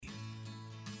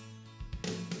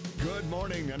Good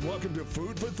morning and welcome to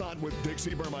Food for Thought with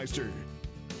Dixie Burmeister.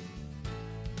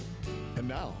 And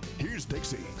now, here's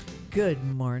Dixie. Good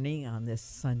morning on this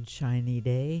sunshiny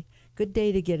day. Good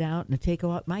day to get out and to take a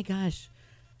walk. My gosh,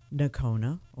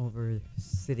 Nakona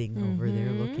sitting over there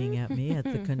looking at me at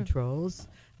the controls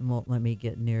and won't let me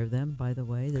get near them, by the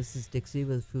way. This is Dixie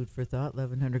with Food for Thought,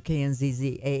 1100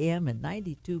 KNZZ AM and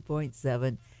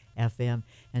 92.7 FM.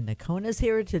 And Nakona's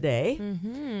here today.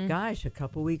 Gosh, a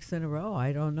couple weeks in a row.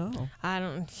 I don't know.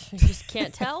 You just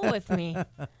can't tell with me.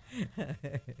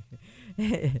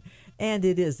 And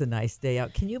it is a nice day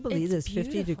out. Can you believe It's this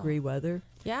 50-degree weather?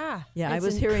 Yeah. Yeah, I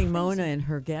was hearing Mona and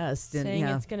her guest. And saying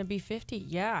it's going to be 50.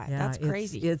 Yeah, that's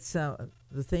crazy. It's the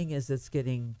thing is, it's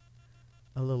getting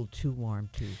a little too warm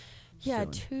too. Yeah,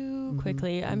 soon. too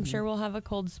quickly. I'm sure we'll have a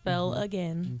cold spell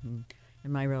again.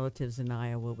 And my relatives in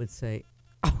Iowa would say,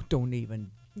 "Oh, don't even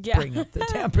Yeah. bring up the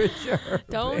temperature.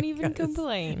 Don't even because-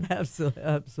 complain.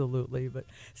 Absolutely. But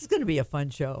this is going to be a fun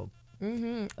show.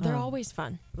 They're always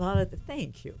fun. A lot of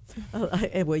thank you.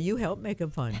 Well, you help make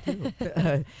them fun too.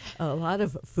 A lot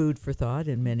of food for thought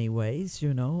in many ways.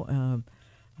 You know,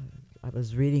 I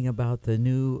was reading about the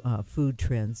new food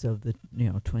trends of the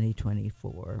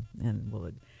 2024, and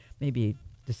we'll maybe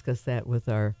discuss that with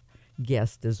our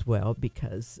guest as well,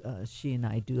 because she and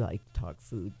I do like to talk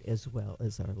food as well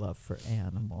as our love for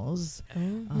animals.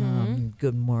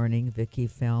 Good morning, Vicki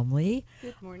family.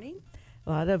 Good morning. A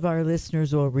lot of our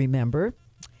listeners will remember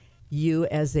you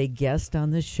as a guest on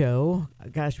the show.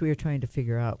 Gosh, we were trying to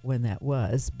figure out when that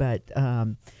was, but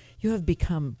you have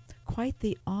become quite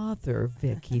the author,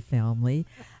 Vicki family.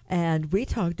 And we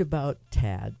talked about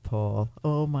Tadpole.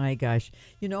 Oh, my gosh.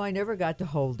 You know, I never got to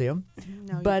hold him,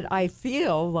 but I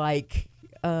feel like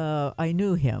I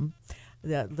knew him,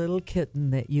 that little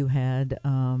kitten that you had.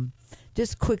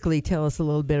 Just quickly tell us a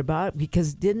little bit about it,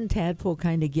 because didn't Tadpole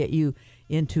kind of get you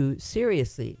into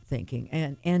seriously thinking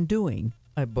and doing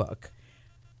a book?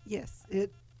 Yes,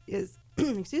 it is.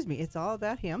 Excuse me. It's all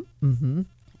about him. Mm-hmm.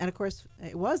 And, of course,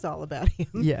 it was all about him.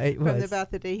 Yeah, it was. From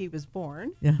about the day he was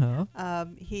born. Uh-huh.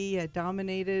 He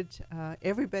dominated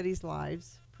everybody's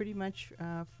lives pretty much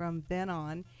from then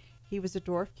on. He was a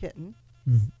dwarf kitten.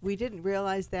 Mm-hmm. We didn't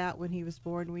realize that when he was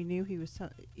born. We knew he was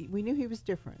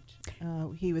different.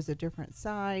 He was a different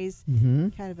size,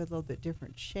 kind of a little bit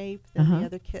different shape than the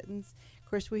other kittens. Of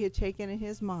course, we had taken in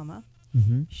his mama.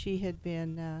 She had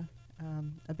been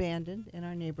abandoned in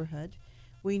our neighborhood.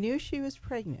 We knew she was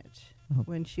pregnant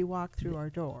when she walked through our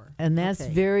door. And that's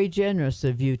very generous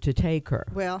of you to take her.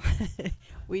 Well,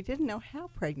 we didn't know how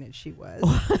pregnant she was.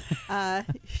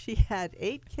 She had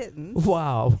 8 kittens.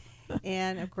 Wow.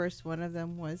 And, of course, one of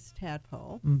them was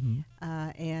Tadpole.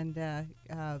 That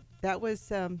was,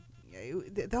 the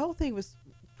whole thing was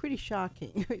pretty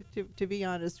shocking, to be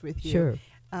honest with you. Sure.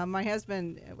 My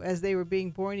husband, as they were being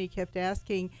born, he kept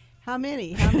asking, how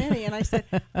many? And I said,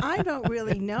 I don't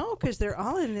really know, because they're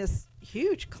all in this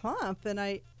huge clump, and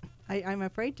I'm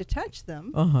afraid to touch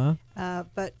them.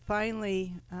 But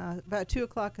finally, about 2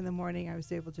 o'clock in the morning, I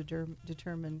was able to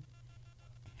determine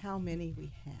how many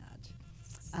we had.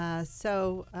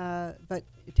 But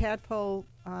Tadpole,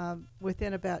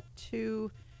 within about 2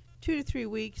 to 3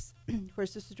 weeks, of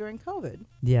course, this was during COVID.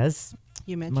 Yes.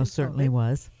 You mentioned most certainly COVID.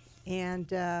 was.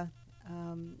 And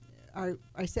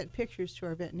I sent pictures to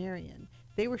our veterinarian.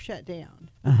 They were shut down,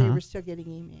 but they were still getting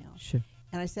emails. Sure.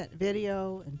 And I sent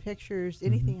video and pictures,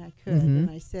 anything I could. And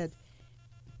I said,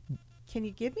 can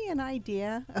you give me an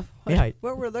idea of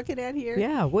what we're looking at here?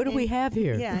 Yeah, what do we have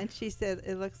here? Yeah, and she said,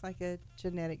 it looks like a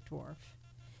genetic dwarf.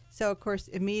 So, of course,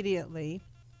 immediately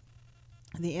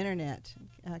the internet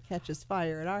catches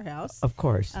fire at our house. Of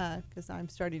course. Because I'm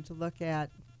starting to look at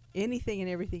anything and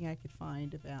everything I could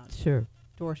find about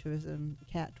dwarfism,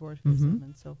 cat dwarfism,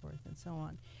 and so forth and so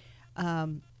on.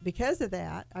 Because of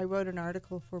that, I wrote an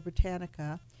article for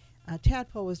Britannica.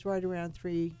 Tadpole was right around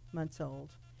 3 months old,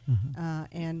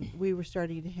 and we were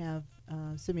starting to have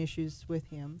some issues with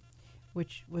him,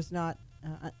 which was not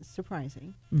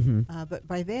surprising. But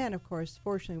by then, of course,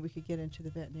 fortunately, we could get into the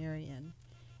veterinarian.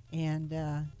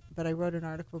 But I wrote an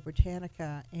article for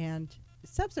Britannica, and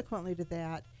subsequently to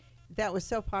that, that was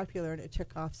so popular and it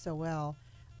took off so well.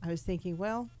 I was thinking,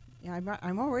 well,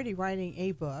 I'm already writing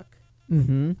a book.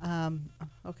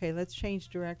 Okay, let's change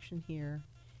direction here,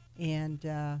 and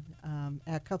add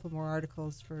a couple more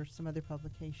articles for some other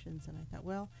publications. And I thought,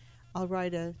 well, I'll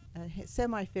write a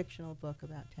semi-fictional book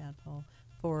about Tadpole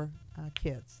for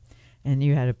kids. And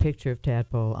you had a picture of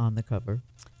Tadpole on the cover.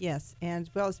 Yes, and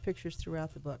as well as pictures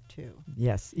throughout the book, too.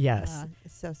 Yes.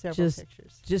 So several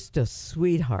pictures. Just a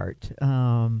sweetheart.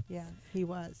 Yeah, he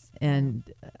was. And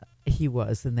he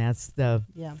was, and that's the...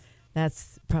 Yeah.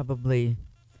 that's probably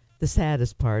the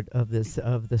saddest part of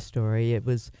the story. It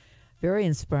was very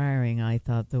inspiring, I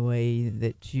thought, the way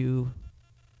that you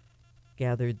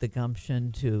gathered the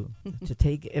gumption to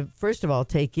take, first of all,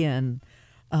 take in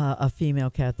a female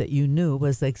cat that you knew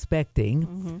was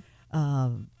expecting.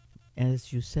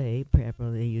 As you say,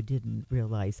 probably you didn't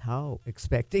realize how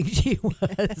expecting she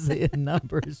was in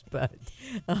numbers, but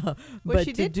she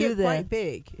to did do get that, quite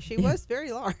big. She was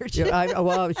very large.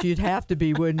 well, she'd have to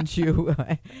be, wouldn't you?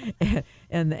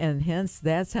 and hence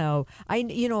that's how I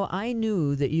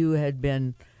knew that you had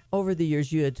been. Over the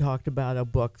years, you had talked about a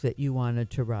book that you wanted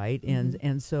to write,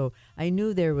 and so I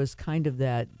knew there was kind of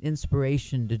that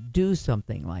inspiration to do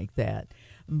something like that.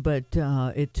 But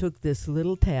it took this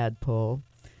little tadpole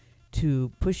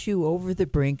to push you over the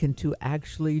brink and to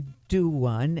actually do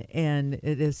one, and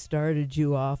it has started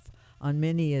you off on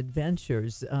many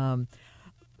adventures.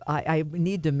 I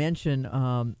need to mention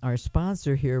our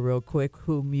sponsor here real quick,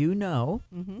 whom you know,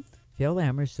 Phil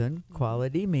Emerson,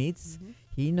 Quality Meats.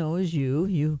 He knows you.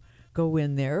 You go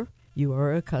in there. You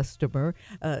are a customer.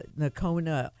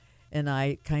 Nakona and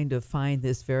I kind of find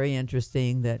this very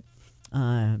interesting that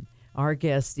our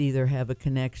guests either have a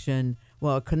connection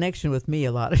with me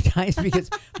a lot of times because,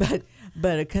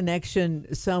 but a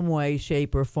connection some way,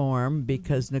 shape, or form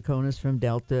because Nakona's from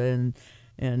Delta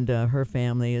and her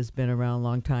family has been around a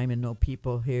long time and know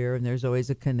people here, and there's always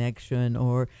a connection,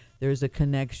 or there's a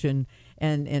connection,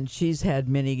 and she's had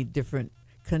many different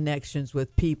connections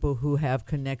with people who have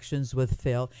connections with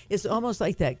Phil. It's almost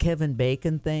like that Kevin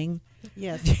Bacon thing.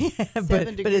 Yes. but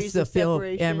it's the Phil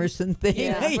separation. Emerson thing.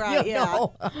 Yeah, right,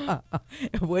 know?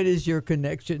 What is your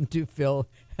connection to Phil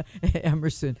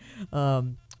Emerson?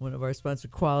 One of our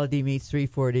sponsors, Quality Meats,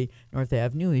 340 North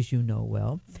Avenue, as you know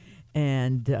well.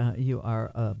 And you are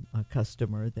a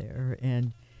customer there.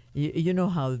 And you know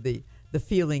how the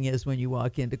feeling is when you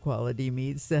walk into Quality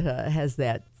Meats. Has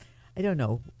that, I don't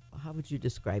know, how would you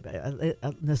describe it?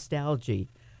 A nostalgia.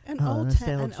 An old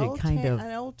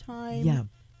time. Yeah.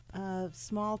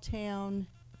 Small town.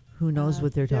 Who knows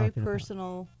what they're talking about? Very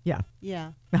personal. Yeah.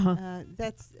 Yeah.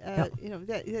 That's Yep.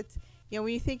 that's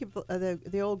when you think of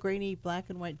the old grainy black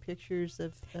and white pictures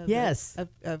of yes of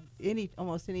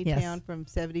almost any yes. town from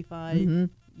 75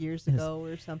 years ago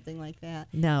or something like that.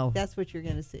 No, that's what you're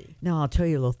going to see. Now I'll tell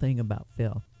you a little thing about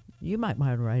Phil. You might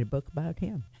want to write a book about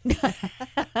him. You can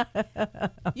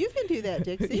do that,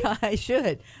 Dixie. Yeah, I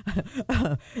should.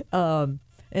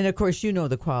 And of course, you know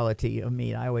the quality of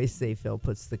meat. I always say Phil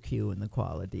puts the Q in the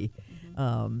quality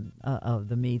of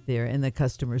the meat there, and the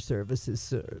customer service is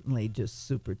certainly just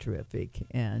super terrific.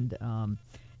 And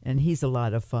he's a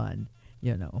lot of fun,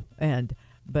 you know.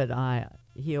 But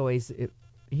he always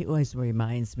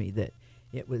reminds me that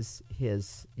it was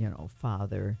his,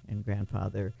 father and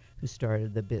grandfather who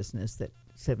started the business that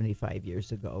 75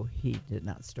 years ago. He did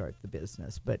not start the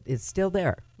business, but it's still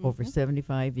there over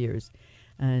 75 years.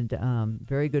 And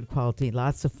very good quality,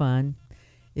 lots of fun.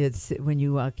 It's when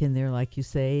you walk in there, like you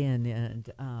say,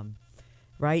 and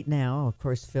right now, of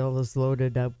course, Phil is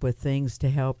loaded up with things to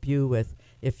help you with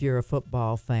if you're a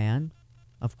football fan.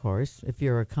 Of course, if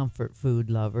you're a comfort food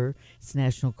lover, it's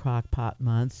National Crock-Pot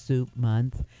Month, Soup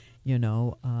Month.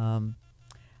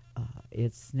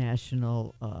 It's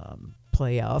National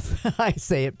Playoff. I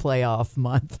say it playoff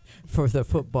month for the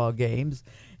football games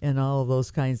and all of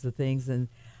those kinds of things. And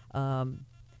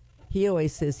he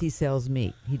always says he sells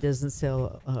meat. He doesn't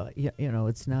sell,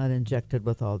 it's not injected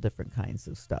with all different kinds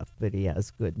of stuff, but he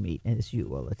has good meat, as you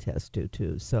will attest to,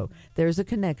 too. So there's a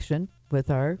connection with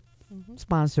our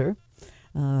sponsor,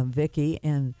 Vicki,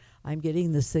 and I'm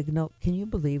getting the signal. Can you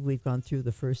believe we've gone through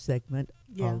the first segment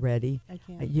already? I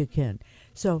can. You can.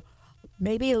 So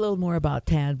maybe a little more about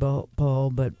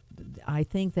Tadpole, but I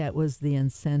think that was the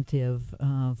incentive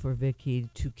for Vicki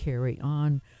to carry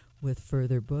on with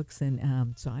further books.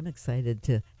 And so I'm excited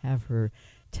to have her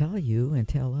tell you and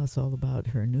tell us all about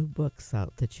her new books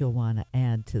out that you'll want to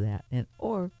add to that.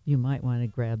 Or you might want to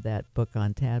grab that book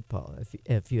on Tadpole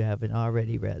if you haven't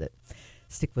already read it.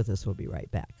 Stick with us. We'll be right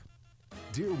back.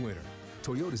 Dear winner,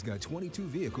 Toyota's got 22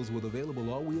 vehicles with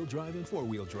available all-wheel drive and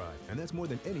four-wheel drive, and that's more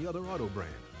than any other auto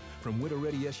brand. From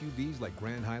winter-ready SUVs like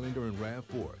Grand Highlander and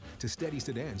RAV4 to steady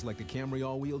sedans like the Camry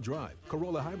all-wheel drive,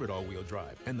 Corolla Hybrid all-wheel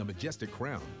drive, and the Majestic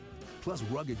Crown. Plus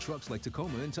rugged trucks like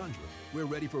Tacoma and Tundra. We're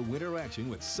ready for winter action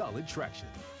with solid traction.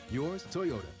 Yours,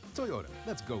 Toyota. Toyota,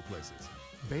 let's go places.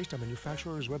 Based on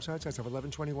manufacturer's websites as of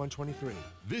 11/21/23.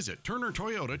 Visit Turner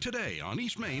Toyota today on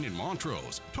East Main in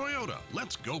Montrose. Toyota,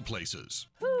 let's go places.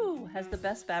 Who has the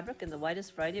best fabric and the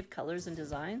widest variety of colors and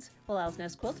designs? Well, Owl's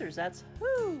Nest Quilters, that's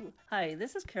who. Hi,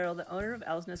 this is Carol, the owner of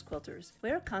Owl's Nest Quilters. We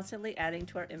are constantly adding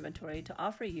to our inventory to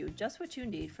offer you just what you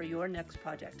need for your next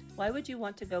project. Why would you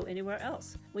want to go anywhere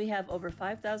else? We have over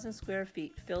 5,000 square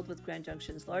feet filled with Grand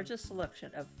Junction's largest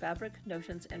selection of fabric,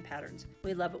 notions, and patterns.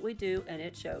 We love what we do, and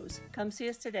it shows. Come see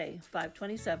us today,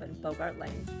 527 Bogart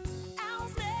Lane.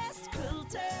 Owl's Nest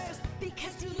Quilters,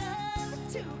 because you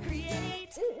love to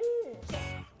create.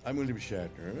 I'm William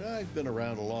Shatner. I've been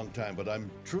around a long time, but I'm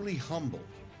truly humbled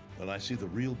when I see the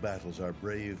real battles our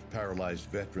brave, paralyzed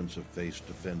veterans have faced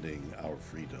defending our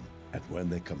freedom. And when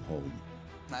they come home.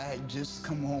 I had just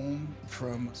come home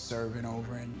from serving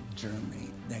over in Germany.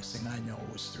 Next thing I know,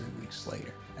 it was 3 weeks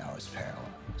later. I was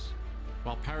paralyzed.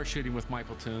 While parachuting with my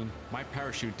platoon, my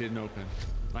parachute didn't open,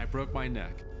 and I broke my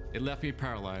neck. It left me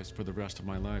paralyzed for the rest of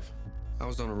my life. I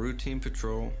was on a routine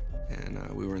patrol, and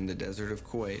we were in the desert of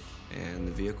Kuwait, and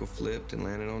the vehicle flipped and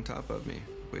landed on top of me,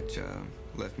 which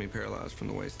left me paralyzed from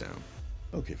the waist down.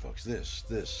 Okay, folks, this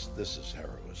is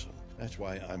heroism. That's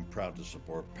why I'm proud to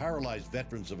support Paralyzed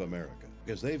Veterans of America,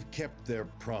 because they've kept their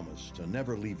promise to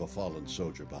never leave a fallen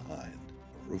soldier behind.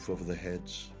 A roof over their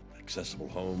heads, accessible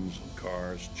homes and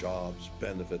cars, jobs,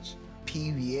 benefits.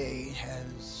 PVA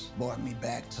has brought me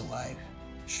back to life.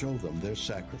 Show them their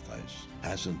sacrifice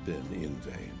hasn't been in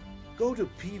vain. Go to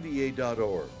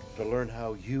PVA.org to learn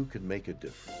how you can make a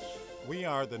difference. We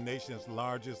are the nation's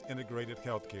largest integrated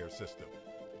healthcare system,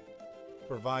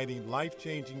 providing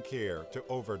life-changing care to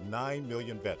over 9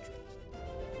 million veterans.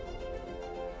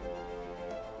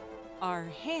 Our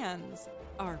hands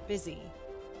are busy,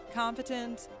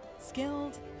 competent,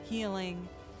 skilled, healing,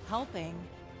 helping,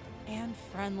 and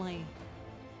friendly.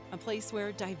 A place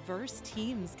where diverse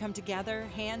teams come together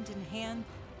hand in hand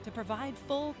to provide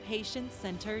full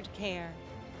patient-centered care.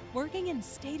 Working in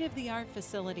state-of-the-art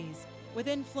facilities with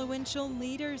influential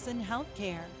leaders in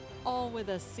healthcare, all with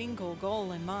a single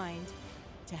goal in mind: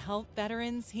 to help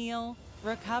veterans heal,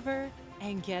 recover,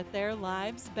 and get their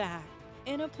lives back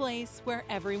in a place where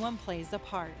everyone plays a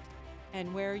part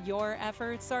and where your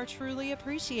efforts are truly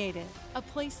appreciated. A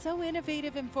place so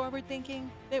innovative and forward-thinking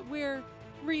that we're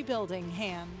rebuilding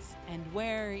hands, and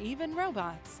where even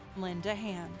robots lend a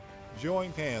hand.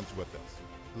 Join hands with us.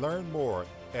 Learn more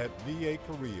at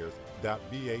vacareers.va.gov.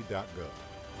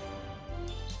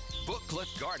 Book Cliff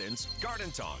Gardens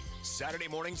Garden Talk, Saturday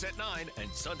mornings at 9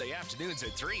 and Sunday afternoons at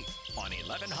 3 on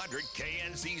 1100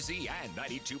 KNZZ and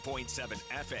 92.7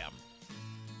 FM.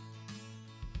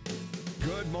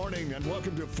 Good morning and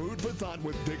welcome to Food for Thought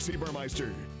with Dixie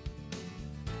Burmeister.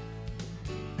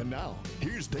 And now,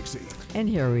 here's Dixie. And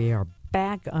here we are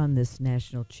back on this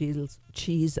National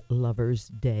Cheese Lovers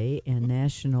Day and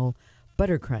National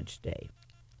Butter Crunch Day.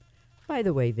 By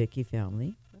the way, Vicki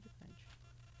Family,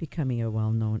 becoming a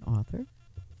well-known author.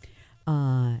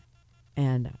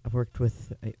 And I've worked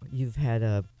with, you've had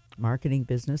a marketing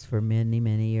business for many,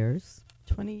 many years.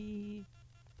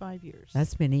 25 years.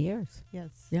 That's many years. Yes.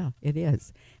 Yeah, it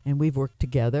is. And we've worked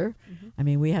together. Mm-hmm. I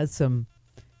mean, we had some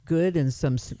good and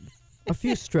a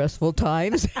few stressful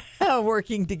times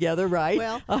working together, right?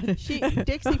 Well, Dixie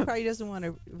probably doesn't want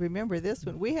to remember this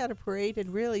one. We had a parade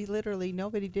and really, literally,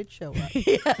 nobody did show up.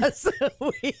 Yes.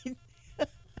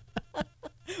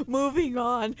 Moving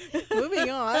on.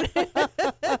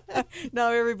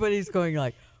 Now everybody's going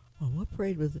like, well, what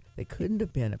parade was it? They couldn't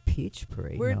have been a peach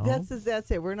parade.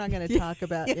 That's it. We're not going to talk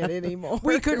about it anymore.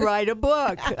 We could write a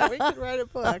book.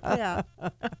 Yeah.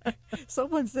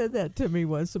 Someone said that to me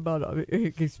once about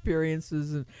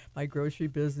experiences in my grocery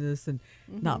business, and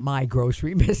not my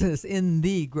grocery business, in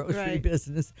the grocery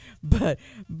business, but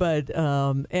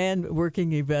and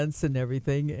working events and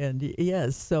everything. And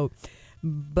yes, so,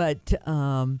 but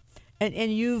and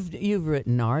you've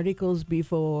written articles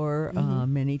before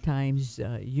many times.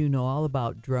 You know all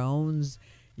about drones.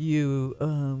 You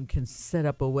can set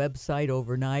up a website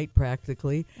overnight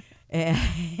practically,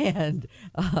 and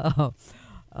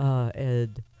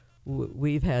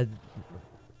we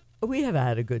have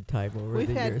had a good time over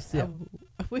the years. Yeah.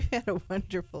 We've had a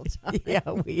wonderful time.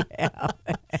 Yeah, we have.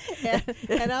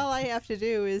 and all I have to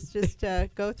do is just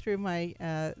go through my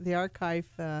the archive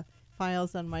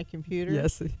files on my computer.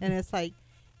 Yes. And it's like,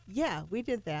 yeah, we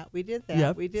did that. We did that.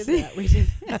 Yep. We did that. We did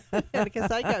that.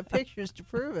 Because I got pictures to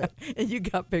prove it. And you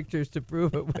got pictures to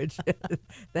prove it, which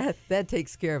that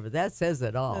takes care of it. That says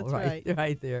it all. That's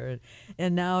right there.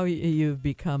 And now you've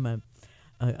become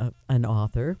an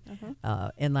author.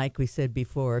 And like we said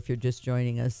before, if you're just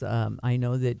joining us, I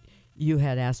know that you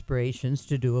had aspirations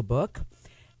to do a book,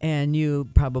 and you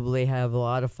probably have a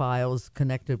lot of files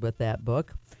connected with that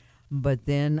book. But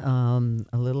then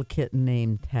a little kitten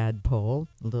named Tadpole,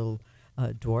 a little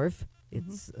dwarf,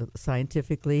 It's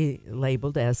scientifically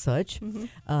labeled as such.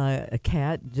 A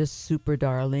cat, just super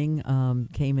darling,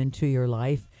 came into your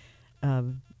life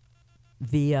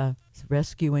via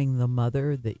rescuing the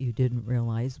mother that you didn't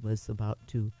realize was about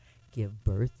to give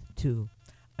birth to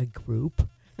a group.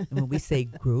 And when we say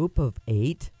group of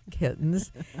 8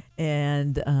 kittens,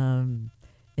 and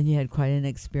you had quite an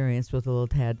experience with a little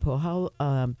tadpole.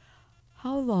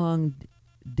 How long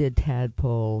did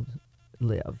tadpole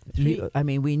live?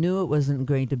 We knew it wasn't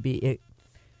going to be.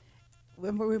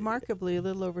 Remarkably, a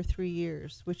little over 3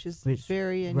 years, which is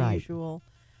very unusual.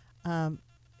 Right.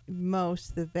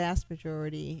 The vast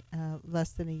majority,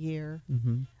 less than a year.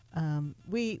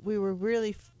 We were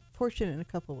really fortunate in a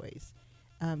couple ways.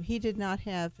 He did not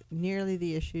have nearly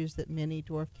the issues that many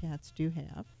dwarf cats do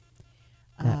have.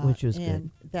 Which was and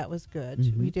good. That was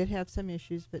good. We did have some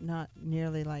issues, but not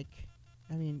nearly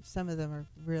some of them are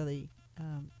really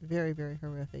very, very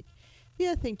horrific. The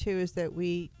other thing, too, is that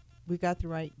we got the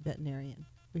right veterinarian.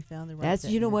 We found the right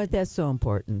veterinarian. You know what? That's so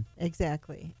important.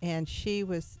 Exactly. And she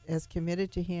was as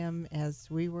committed to him as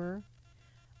we were.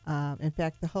 In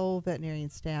fact, the whole veterinarian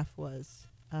staff was.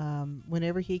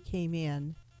 Whenever he came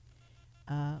in,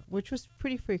 which was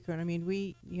pretty frequent. I mean,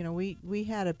 we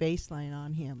had a baseline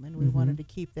on him, and we wanted to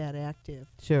keep that active.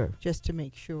 Sure. Just to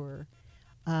make sure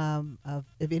of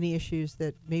any issues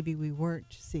that maybe we weren't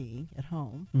seeing at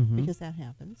home, because that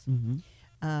happens.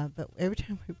 But every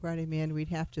time we brought him in, we'd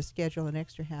have to schedule an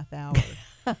extra half hour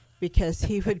because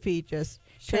he would be just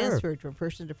transferred from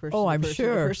person to person. Oh, to I'm person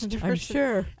sure. To person to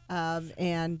person. I'm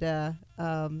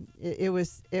sure.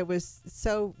 It was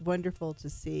so wonderful to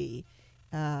see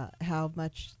how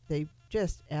much they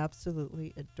just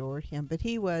absolutely adored him. But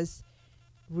he was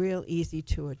real easy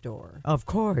to adore. Of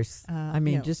course.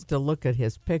 Just to look at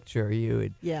his picture, you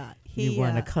would. Yeah. You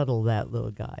want to cuddle that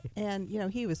little guy. And,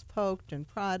 he was poked and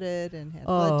prodded and had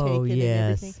blood taken and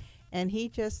everything. And he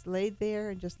just laid there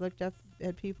and just looked up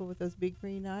at people with those big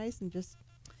green eyes and just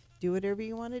do whatever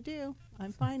you want to do.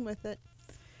 I'm fine with it.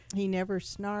 He never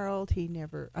snarled. He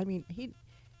never. And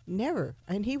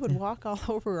he would walk all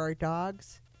over our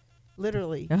dogs.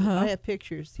 Literally. I have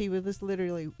pictures. He would just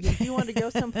literally, if you want to go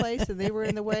someplace and they were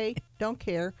in the way, don't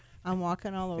care. I'm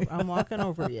walking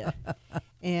over you.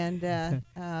 And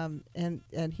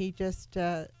he just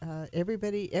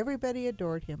everybody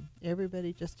adored him.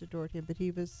 Everybody just adored him. But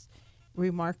he was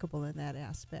remarkable in that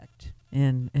aspect.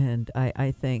 And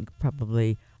I think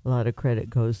probably a lot of credit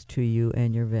goes to you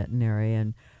and your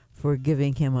veterinarian for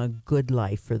giving him a good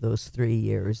life for those 3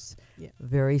 years. Yeah.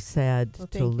 Very sad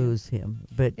to lose him,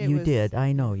 but you did.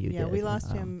 I know you did. Yeah, we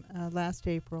lost him last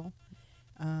April.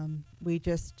 We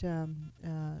just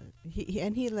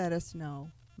he let us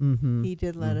know. He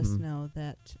did let us know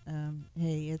that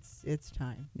hey, it's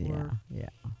time.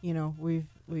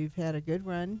 We've had a good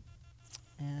run,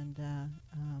 and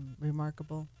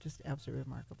remarkable, just absolutely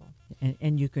remarkable.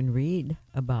 And you can read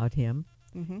about him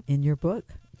in your book,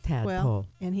 Tadpole. Well,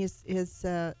 and his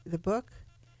the book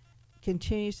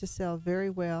continues to sell very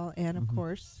well, and of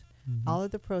course, all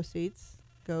of the proceeds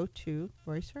go to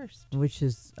Royce Hurst, which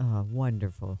is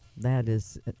wonderful. That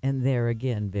is, and there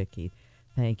again, Vicki,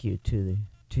 thank you to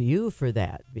you for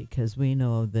that, because we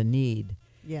know the need.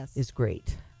 Yes, is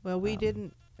great. Well, we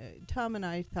didn't. Tom and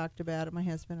I talked about it. My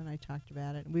husband and I talked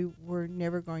about it. We were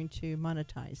never going to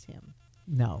monetize him.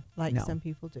 No, like some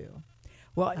people do.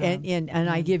 Well, and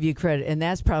I give you credit, and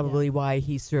that's probably why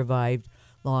he survived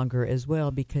longer as well,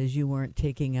 because you weren't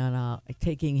taking him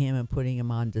and putting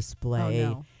him on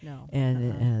display,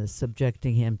 and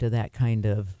subjecting him to that kind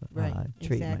of treatment.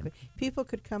 Exactly. People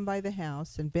could come by the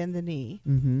house and bend the knee,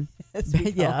 as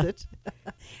we called it,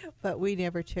 but we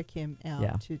never took him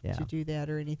out to do that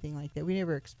or anything like that. We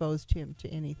never exposed him to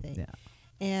anything. Yeah.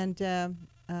 And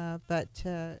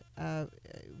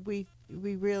we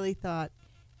really thought,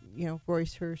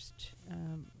 Royce Hurst,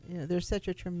 there's such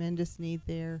a tremendous need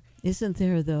there. Isn't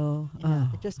there, though?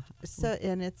 Just so,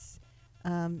 and it's,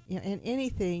 and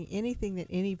anything that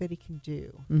anybody can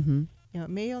do. It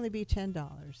may only be $10.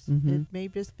 It may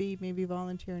just be maybe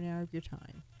volunteer an hour of your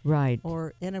time. Right.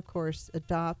 And of course,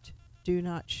 adopt. Do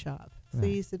not shop.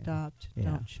 Please adopt.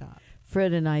 Don't shop.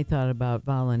 Fred and I thought about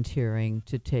volunteering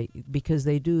because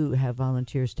they do have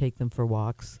volunteers take them for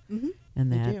walks,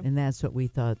 and that's what we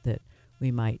thought that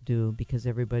we might do, because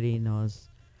everybody knows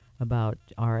about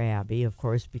our Abby, of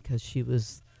course, because she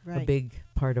was a big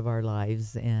part of our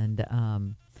lives, and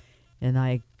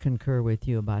I concur with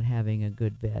you about having a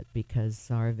good vet, because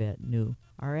our vet knew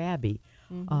our Abby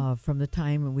from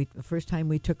the first time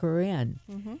we took her in,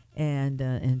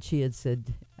 and she had said,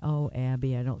 "Oh,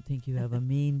 Abby, I don't think you have a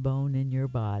mean bone in your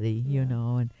body,"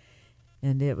 and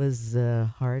And it was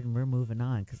hard, and we're moving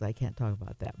on because I can't talk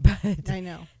about that. But I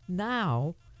know.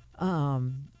 Now,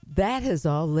 that has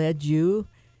all led you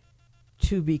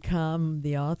to become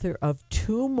the author of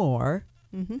 2 more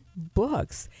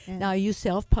books. And now, you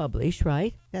self-publish,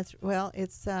 right? It's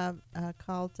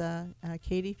called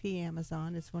KDP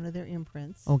Amazon. It's one of their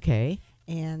imprints. Okay.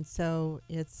 And so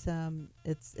it's a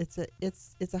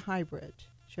hybrid,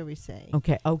 shall we say?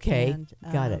 Okay. And,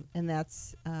 Got it. And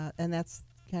that's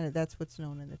what's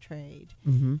known in the trade.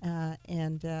 Of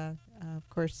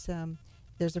course,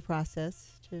 there's a process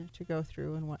to go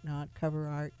through and whatnot: cover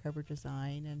art, cover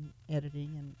design, and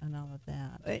editing, and all of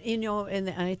that. And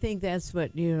I think that's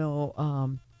what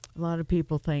a lot of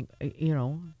people think.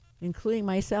 Including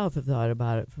myself, have thought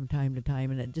about it from time to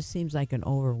time, and it just seems like an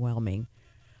overwhelming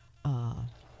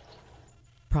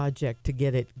project to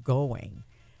get it going.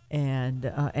 And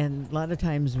a lot of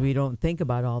times we don't think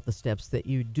about all the steps that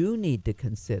you do need to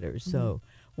consider. So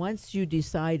once you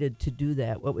decided to do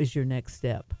that, what was your next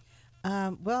step?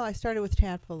 Well, I started with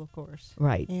Tadpole, of course.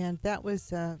 Right. And that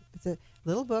was it's a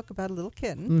little book about a little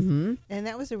kitten. And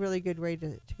that was a really good way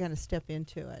to kind of step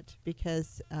into it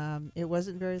because it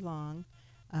wasn't very long,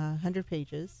 100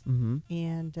 pages,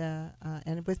 and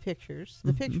with pictures.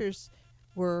 The pictures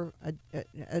were a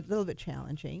little bit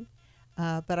challenging.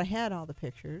 But I had all the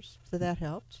pictures, so that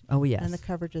helped. Oh, yes. And the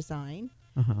cover design.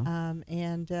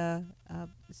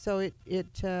 So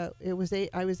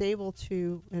I was able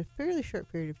to, in a fairly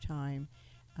short period of time,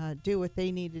 do what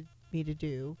they needed me to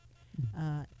do,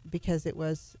 because it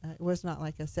was not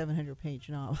like a 700-page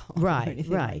novel, right? Or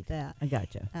anything Right. like that. I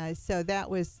gotcha. So that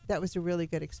was a really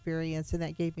good experience, and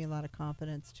that gave me a lot of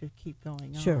confidence to keep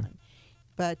going on.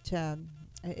 But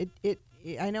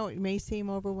I know it may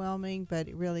seem overwhelming, but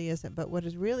it really isn't. But what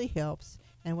really helps,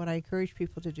 and what I encourage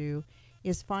people to do,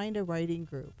 is find a writing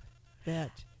group that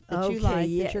you like,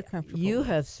 that you're comfortable You with.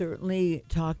 have certainly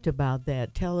talked about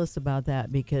that. Tell us about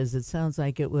that, because it sounds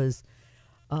like it was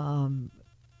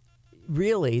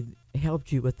really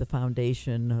helped you with the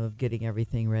foundation of getting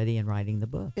everything ready and writing the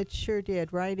book. It sure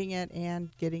did, writing it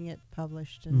and getting it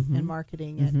published and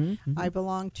marketing it. I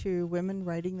belong to Women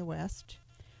Writing the West.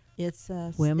 It's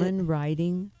Women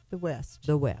Writing the West.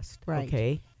 The West, right?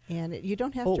 Okay. And you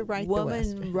don't have to write the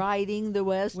West. Women Writing the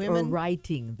West, Women or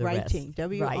Writing the West? Writing,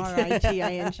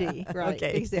 WRITING. Right,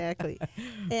 Okay. exactly.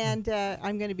 And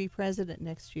I'm going to be president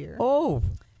next year. Oh,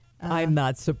 I'm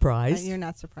not surprised. You're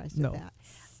not surprised No. at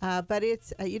that. But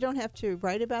it's you don't have to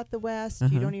write about the West.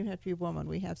 You don't even have to be a woman.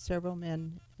 We have several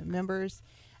members.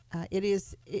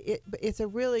 It's a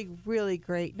really, really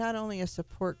great, not only a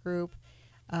support group,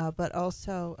 but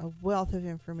also a wealth of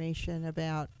information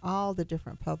about all the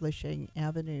different publishing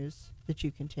avenues that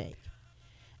you can take.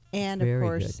 And, Very of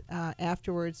course,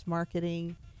 afterwards,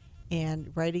 marketing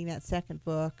and writing that second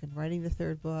book and writing the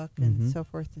third book and so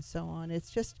forth and so on.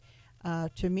 It's just,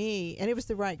 to me, and it was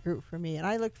the right group for me. And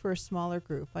I looked for a smaller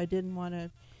group. I didn't want to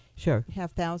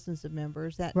have thousands of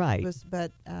members. That was,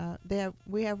 but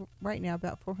we have right now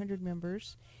about 400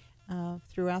 members.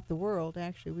 Throughout the world,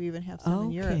 actually. We even have some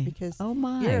in Europe, because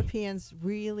Europeans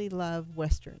really love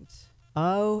Westerns.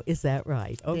 Oh, is that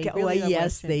right? Okay. They really love yes,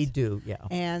 Westerns. they do. Yeah.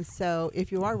 And so,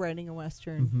 if you are writing a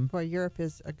Western, boy, Europe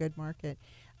is a good market.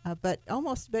 But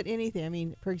anything. I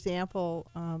mean, for example,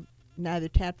 neither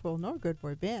Tadpole nor Good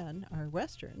Boy Ben are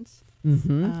Westerns.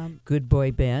 Good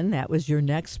Boy Ben. That was your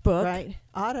next book, right?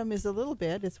 Autumn is a little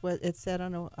bit. It's set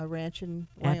on a ranch in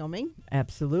Wyoming.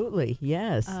 Absolutely,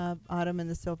 yes. Autumn and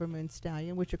the Silver Moon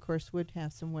Stallion, which of course would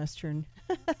have some Western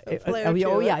flair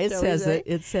to it. It says it.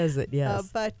 It says it. Yes.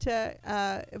 But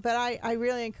I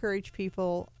really encourage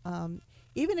people,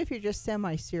 even if you're just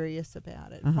semi-serious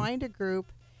about it, find a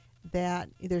group that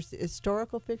there's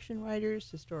historical fiction writers,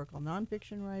 historical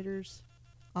nonfiction writers,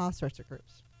 all sorts of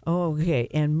groups. Oh, okay,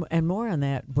 and more on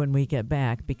that when we get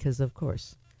back, because of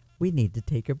course we need to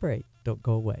take a break. Don't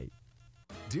go away.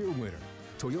 Dear winner,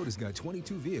 Toyota's got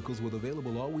 22 vehicles with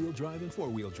available all-wheel drive and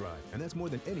four-wheel drive, and that's more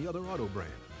than any other auto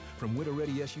brand. From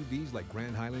winter-ready SUVs like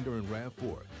Grand Highlander and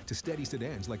RAV4 to steady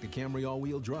sedans like the Camry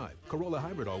all-wheel drive, Corolla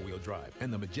Hybrid all-wheel drive,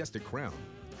 and the Majestic Crown.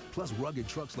 Plus rugged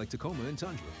trucks like Tacoma and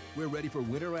Tundra. We're ready for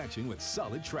winter action with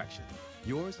solid traction.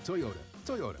 Yours, Toyota.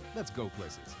 Toyota, let's go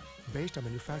places. Based on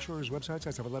manufacturer's websites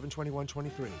as of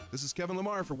 11/21/23. This is Kevin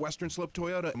Lamar for Western Slope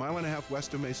Toyota, a mile and a half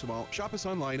west of Mesa Mall. Shop us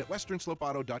online at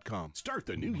westernslopeauto.com. Start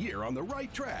the new year on the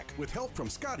right track with help from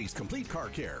Scotty's Complete Car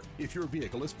Care. If your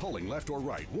vehicle is pulling left or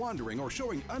right, wandering, or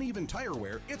showing uneven tire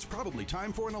wear, it's probably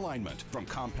time for an alignment. From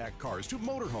compact cars to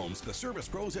motorhomes, the service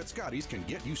pros at Scotty's can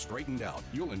get you straightened out.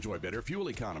 You'll enjoy better fuel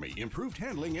economy, improved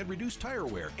handling, and reduced tire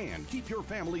wear, and keep your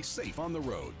family safe on the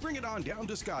road. Bring it on down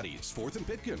to Scotty's, 4th and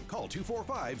Pitkin. Call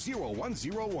 245-0101.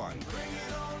 Bring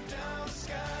it on down,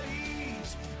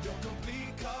 Scotty's, your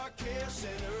complete car care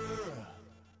center.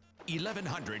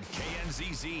 1100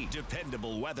 KNZZ,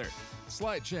 dependable weather.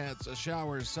 Slight chance of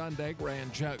showers Sunday,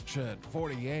 Grand Junction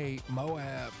 48,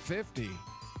 Moab 50.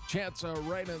 Chance of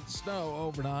rain and snow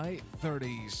overnight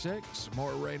 36.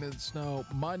 More rain and snow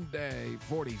Monday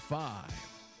 45.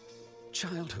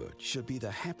 Childhood should be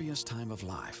the happiest time of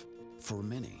life. For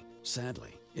many,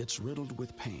 sadly, it's riddled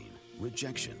with pain,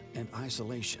 rejection, and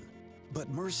isolation. But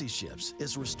Mercy Ships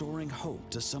is restoring hope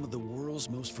to some of the world's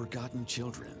most forgotten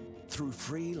children through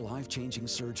free, life-changing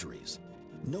surgeries.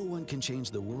 No one can change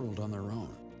the world on their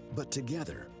own, but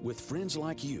together, with friends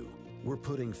like you, we're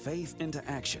putting faith into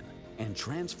action and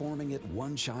transforming it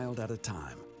one child at a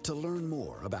time. To learn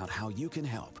more about how you can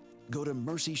help, go to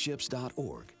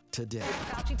mercyships.org today.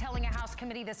 Fauci telling a House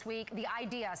committee this week the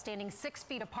idea standing 6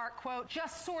 feet apart, quote,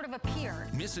 just sort of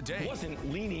appeared. Miss a day. Wasn't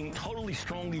leaning totally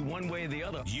strongly one way or the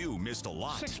other. You missed a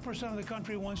lot. 6% of the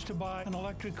country wants to buy an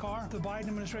electric car. The Biden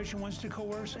administration wants to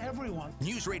coerce everyone.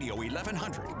 News Radio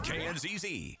 1100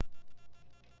 KNZZ.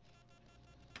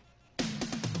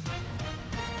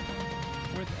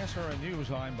 With SRN News,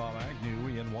 I'm Bob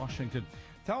Agnew in Washington.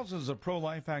 Thousands of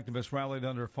pro-life activists rallied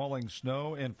under falling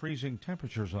snow and freezing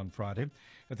temperatures on Friday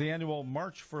at the annual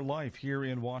March for Life here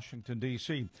in Washington,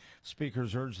 D.C.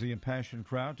 Speakers urged the impassioned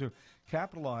crowd to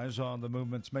capitalize on the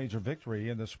movement's major victory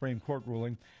in the Supreme Court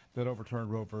ruling that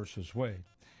overturned Roe v. Wade.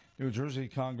 New Jersey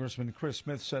Congressman Chris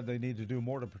Smith said they need to do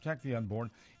more to protect the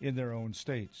unborn in their own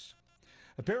states.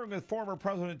 Appearing with former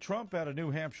President Trump at a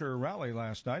New Hampshire rally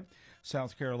last night,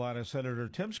 South Carolina Senator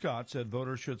Tim Scott said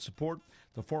voters should support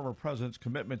the former president's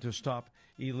commitment to stop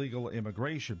illegal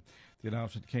immigration. The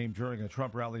announcement came during a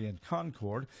Trump rally in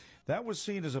Concord. That was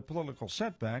seen as a political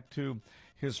setback to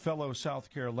his fellow South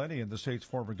Carolinian, the state's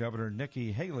former governor,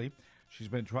 Nikki Haley. She's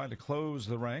been trying to close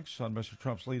the ranks on Mr.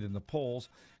 Trump's lead in the polls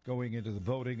going into the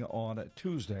voting on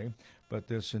Tuesday, but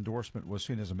this endorsement was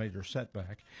seen as a major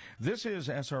setback. This is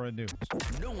SRN News.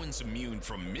 No one's immune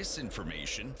from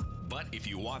misinformation, but if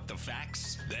you want the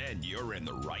facts, then you're in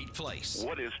the right place.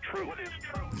 What is true? What is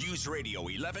true? News Radio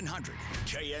 1100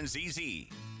 KNZZ.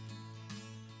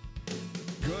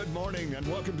 Good morning and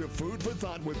welcome to Food for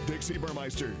Thought with Dixie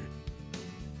Burmeister.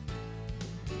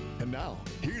 And now,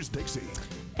 here's Dixie.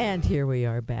 And here we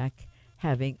are back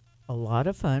having a lot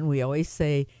of fun. We always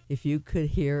say if you could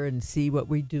hear and see what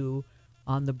we do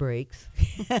on the breaks,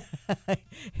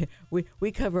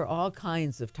 we cover all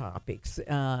kinds of topics.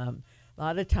 A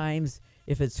lot of times,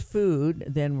 if it's food,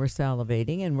 then we're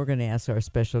salivating, and we're going to ask our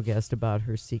special guest about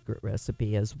her secret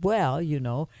recipe as well, you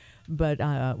know. But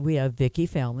we have Vicki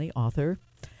Family, author,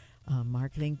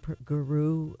 marketing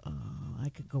guru. I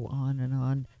could go on and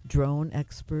on. Drone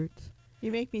expert.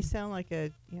 You make me sound like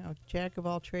a, jack of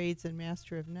all trades and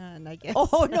master of none, I guess.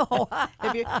 Oh, no.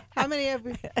 How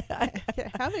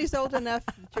many's old enough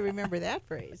to remember that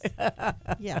phrase?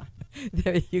 Yeah.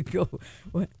 There you go.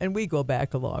 And we go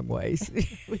back a long ways.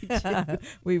 We do.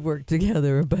 We work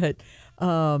together, but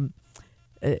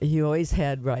you always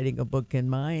had writing a book in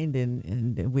mind,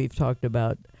 and we've talked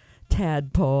about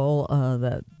Tadpole,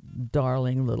 that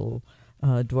darling little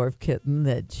dwarf kitten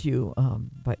that you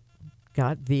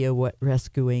got via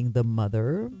rescuing the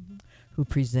mother who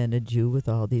presented you with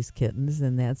all these kittens,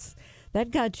 and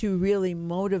that got you really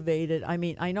motivated. I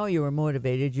mean, I know you were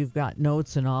motivated. You've got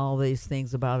notes and all these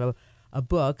things about a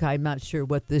book. I'm not sure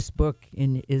what this book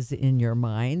is in your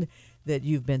mind that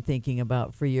you've been thinking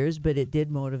about for years, but it did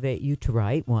motivate you to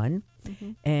write one.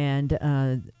 Mm-hmm.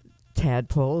 And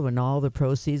Tadpole, and all the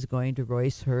proceeds going to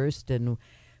Royce Hurst, and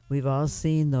we've all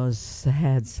seen those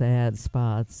sad, sad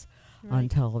spots on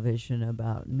television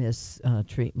about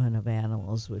mistreatment of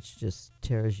animals, which just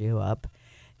tears you up.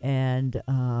 And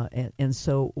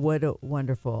so what a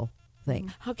wonderful thing.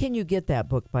 Mm-hmm. How can you get that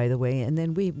book, by the way? And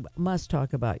then we must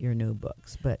talk about your new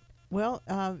books. Well,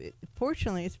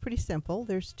 fortunately, it's pretty simple.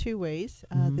 There's two ways.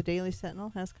 The Daily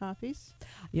Sentinel has copies.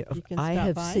 You can I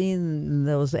have seen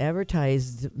those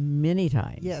advertised many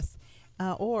times. Yes.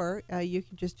 Or you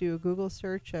can just do a Google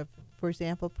search of, for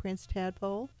example, Prince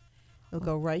Tadpole. It'll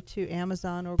go right to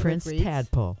Amazon or Prince Goodreads.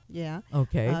 Tadpole. Yeah.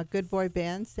 Okay. Good Boy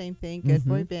Ben, same thing. Good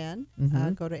Boy Ben.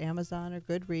 Mhm. Go to Amazon or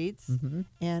Goodreads. Mhm.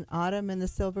 And Autumn and the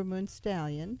Silver Moon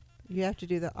Stallion. You have to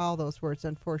do all those words,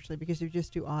 unfortunately, because you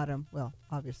just do Autumn. Well,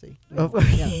 obviously. Oh,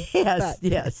 yes, But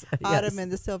yes. Autumn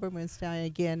and the Silver Moon Stallion.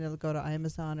 Again, it'll go to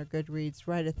Amazon or Goodreads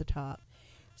right at the top.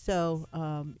 So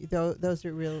those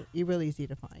are real easy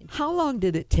to find. How long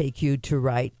did it take you to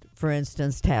write, for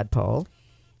instance, Tadpole?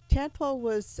 Tadpole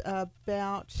was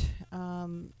about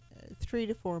 3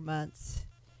 to 4 months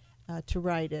to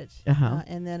write it,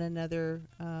 and then another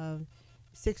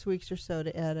 6 weeks or so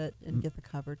to edit and get the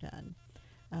cover done.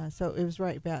 So it was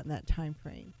right about in that time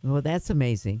frame. Well, that's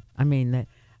amazing. I mean,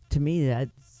 to me,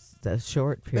 that's a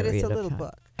short period. But it's a of little time.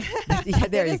 book. Yeah,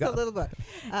 there you It's go. a little book.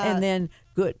 And then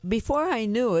before I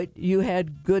knew it, you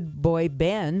had Good Boy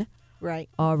Ben right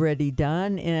already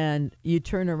done, and you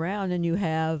turn around and you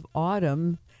have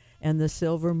Autumn and the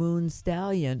Silver Moon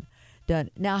Stallion done.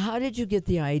 Now, how did you get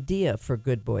the idea for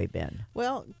Good Boy Ben?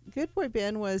 Well, Good Boy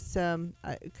Ben was kind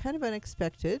of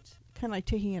unexpected, kind of like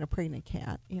taking in a pregnant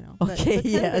cat, you know. Okay, but kind of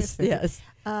yes, unexpected. yes.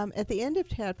 At the end of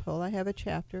Tadpole, I have a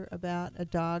chapter about a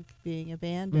dog being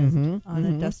abandoned on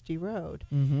a dusty road.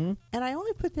 Mm-hmm. And I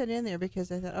only put that in there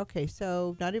because I thought, okay,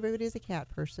 so not everybody is a cat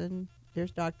person.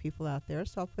 There's dog people out there,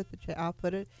 so I'll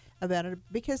put it about it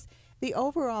because the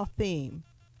overall theme,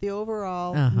 the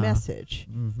overall message,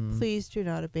 please do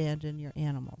not abandon your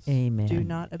animals. Amen. Do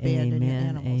not abandon your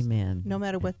animals. Amen. No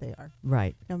matter what they are.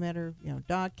 Right. No matter,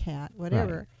 dog, cat,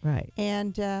 whatever. Right.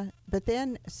 And but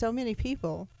then so many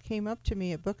people came up to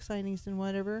me at book signings and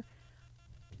whatever.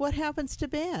 What happens to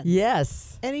Ben?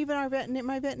 Yes. And even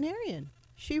my veterinarian,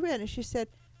 she read it. She said,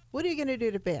 "What are you going to do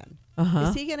to Ben? Uh-huh.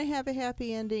 Is he going to have a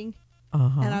happy ending?"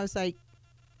 Uh-huh. And I was like,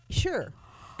 "Sure."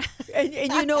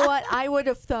 and you know what? I would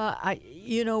have thought,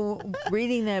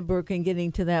 reading that book and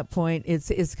getting to that point,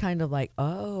 it's kind of like,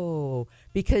 oh,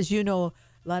 because, a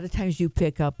lot of times you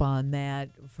pick up on that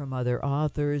from other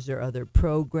authors or other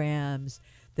programs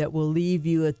that will leave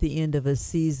you at the end of a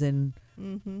season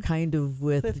kind of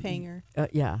with cliffhanger. A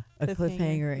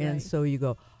cliffhanger. And right. so you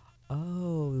go,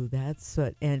 oh, that's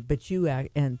what,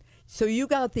 and so you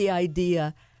got the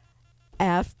idea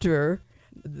after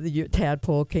the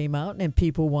Tadpole came out and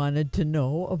people wanted to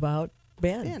know about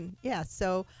Ben. Yeah.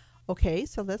 So, okay,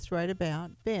 so let's write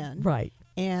about Ben. Right.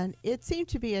 And it seemed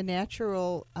to be a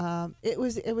natural. It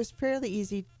was fairly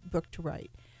easy book to write.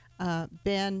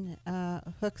 Ben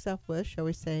hooks up with, shall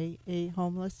we say, a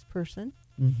homeless person,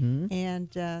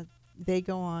 and they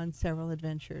go on several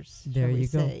adventures. There shall we you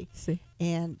go. say. See,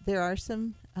 and there are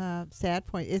some sad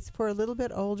points. It's for a little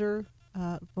bit older.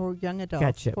 For young adults,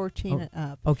 Gotcha. 14 and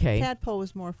up. Okay. Tadpole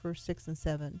was more for 6 and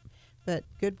 7, but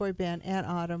Good Boy Ben and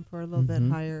Autumn for a little bit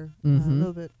higher, a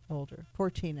little bit older,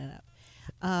 14 and up.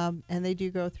 And they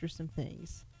do go through some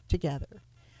things together.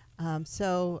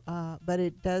 But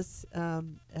it does. A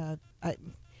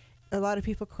lot of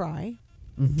people cry,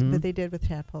 but they did with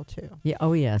Tadpole too. Yeah.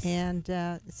 Oh yes. And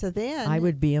so then I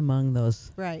would be among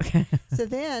those. Right. So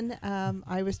then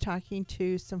I was talking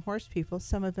to some horse people,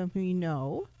 some of them who you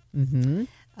know.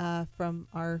 From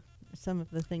some of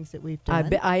the things that we've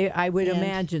done. I would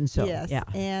imagine so. Yes. Yeah.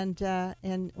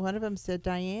 And one of them said,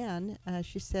 Diane,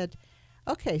 she said,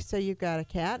 okay, so you've got a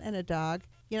cat and a dog.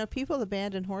 People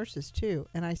abandon horses too.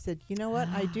 And I said, you know what?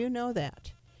 I do know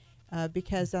that.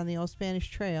 Because on the Old Spanish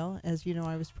Trail, as you know,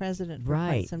 I was president for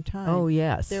quite some time. Oh,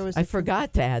 yes. There was I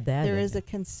forgot to add that. There is a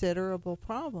considerable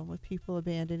problem with people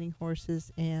abandoning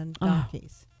horses and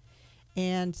donkeys.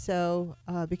 And so,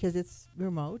 because it's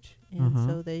remote, and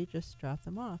so they just drop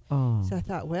them off. Oh. So I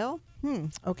thought, well,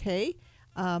 okay.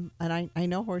 And I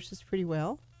know horses pretty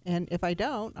well. And if I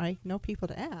don't, I know people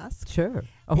to ask. Sure.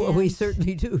 Oh, we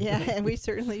certainly do. Yeah, and we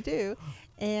certainly do.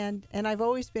 And I've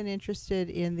always been interested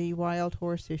in the wild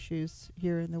horse issues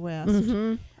here in the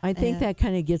West. I think that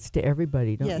kind of gets to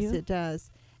everybody, don't you? Yes, it does.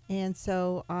 And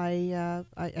so I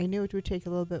knew it would take a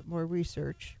little bit more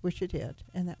research, which it did,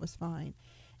 and that was fine.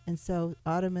 And so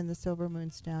Autumn and the Silver Moon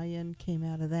Stallion came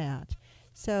out of that.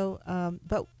 So,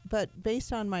 but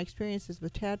based on my experiences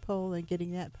with Tadpole and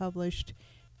getting that published,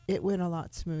 it went a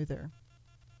lot smoother.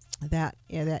 That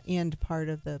end part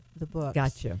of the book.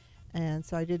 Gotcha. And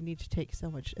so I didn't need to take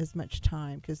as much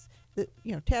time because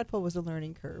Tadpole was a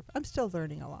learning curve. I'm still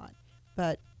learning a lot,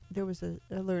 but there was a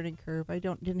learning curve. I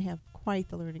didn't have quite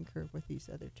the learning curve with these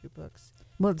other two books.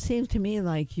 Well, it seems to me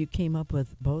like you came up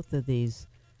with both of these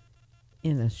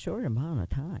in a short amount of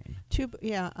time.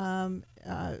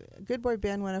 Good Boy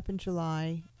Ben went up in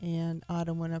July, and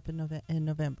Autumn went up in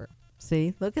November.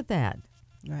 See, look at that.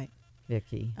 Right.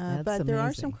 Vicki. But there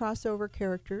are some crossover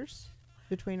characters.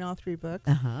 between all 3 books.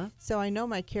 Uh-huh. So I know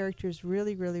my characters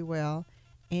really, really well.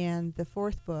 And the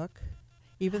 4th book,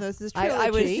 even though this is a trilogy. I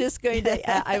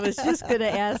was just going to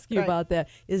ask you Right. about that.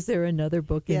 Is there another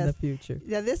book in the future?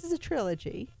 Yeah, this is a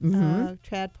trilogy. Mhm.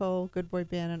 Tradpole, Good Boy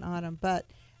Ben, and Autumn. But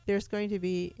there's going to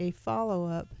be a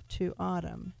follow-up to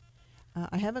Autumn.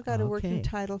 I haven't got a working Okay.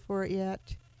 title for it yet.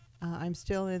 I'm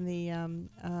still in the.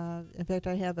 In fact,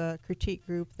 I have a critique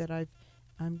group that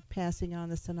I'm passing on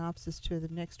the synopsis to the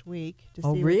next week to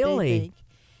Oh, see really? what they think.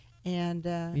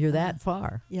 And You're that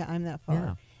far. Yeah, I'm that far.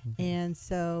 Yeah. And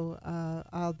so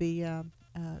I'll be.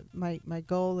 My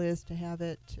goal is to have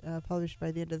it published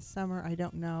by the end of the summer. I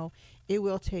don't know. It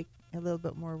will take a little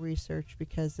bit more research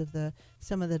because of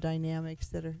some of the dynamics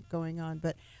that are going on.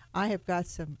 But I've got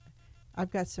some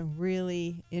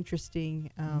really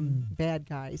interesting bad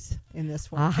guys in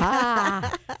this one.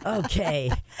 Aha!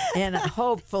 Okay. And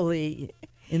hopefully,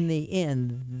 in the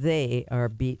end, they are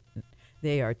beaten.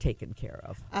 They are taken care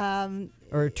of.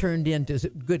 Or turned into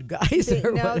good guys. They're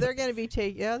going to be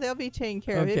taken. Yeah, they'll be taken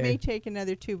care of. It may take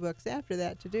another 2 books after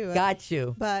that to do it. Got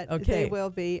you. But Okay. they will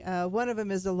be. One of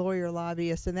them is a lawyer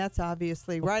lobbyist, and that's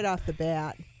obviously right off the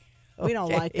bat. We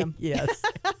don't like him. Yes.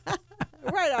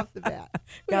 Right off the bat.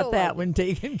 We Got don't that like one him.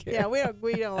 taken care Yeah, of.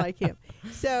 we don't like him.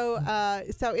 So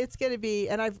it's going to be,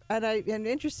 and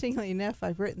interestingly enough,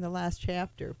 I've written the last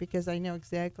chapter because I know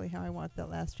exactly how I want that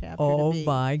last chapter Oh to be.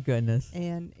 my goodness.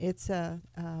 And it's going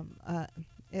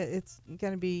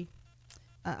to be.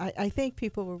 I think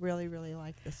people will really, really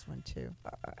like this one too.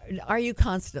 Are you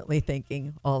constantly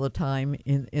thinking all the time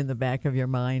in the back of your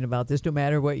mind about this, no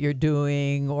matter what you're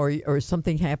doing, or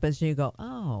something happens and you go,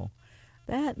 oh,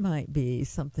 that might be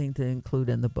something to include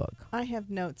in the book? I have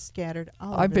notes scattered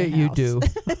all I over bet the you house. do.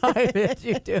 I bet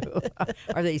you do.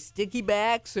 Are they sticky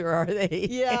backs or are they?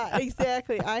 Yeah,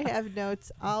 exactly. I have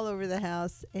notes all over the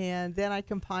house, and then I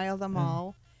compile them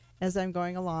all as I'm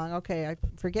going along. Okay, I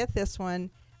forget this one.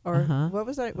 Or what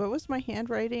was my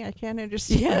handwriting? I can't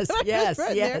understand. Yes, what I was yes,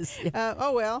 writing yes. there.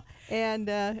 Oh well, and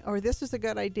or this was a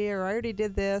good idea, or I already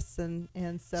did this, and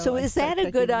so. So I is start that a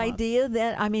checking good them off. idea?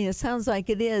 That, I mean, it sounds like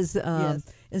it is. Yes.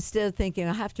 Instead of thinking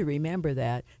I have to remember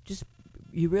that, just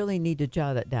you really need to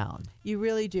jot it down. You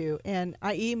really do, and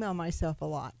I email myself a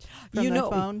lot from You my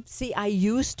know, phone. see, I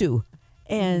used to,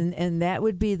 and that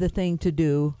would be the thing to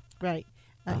do. Right.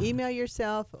 Email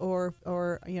yourself, or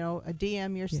a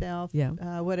DM yourself.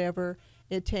 Yeah. Whatever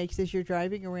it takes as you're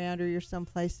driving around or you're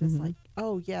someplace. It's Mhm. like,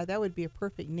 oh yeah, that would be a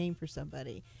perfect name for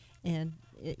somebody, and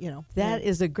That and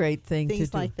is a great thing to do.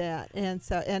 things like that. And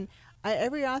so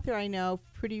every author I know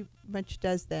pretty much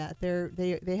does that.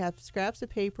 They have scraps of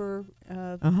paper,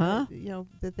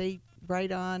 that they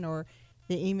write on, or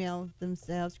they email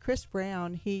themselves. Chris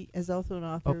Brown, he is also an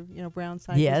author. Brown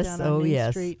Cycles Yes, down on Main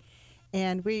yes. Street,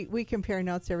 and we compare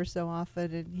notes ever so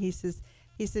often. And he says,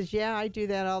 yeah, I do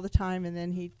that all the time. And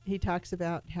then he talks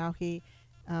about how he,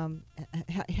 how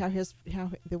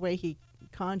the way he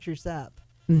conjures up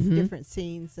Mhm. different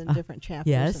scenes and different chapters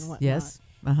yes, and whatnot. yes.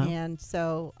 Uh-huh. And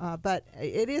so, but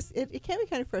it can be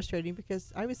kind of frustrating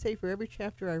because I would say for every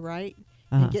chapter I write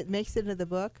and makes it into the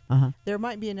book, there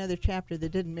might be another chapter that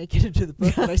didn't make it into the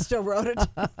book, but I still wrote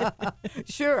it.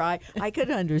 Sure, I could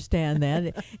understand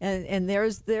that, and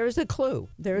there's a clue,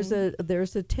 there's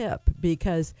a tip,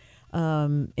 because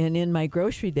and in my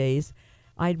grocery days,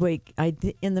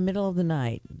 in the middle of the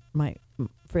night. My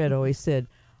Fred always said,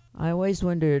 I always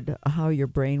wondered how your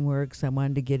brain works. I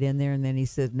wanted to get in there, and then he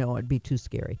said, no, it'd be too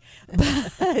scary.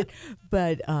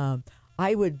 But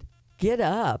I would get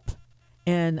up,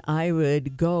 and I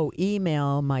would go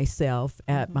email myself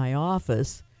at my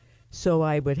office, so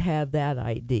I would have that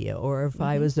idea. Or if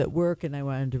I was at work and I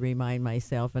wanted to remind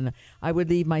myself, and I would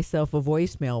leave myself a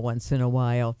voicemail once in a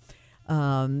while.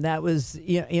 That was,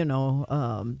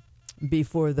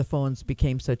 before the phones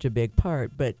became such a big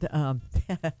part. But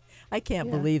I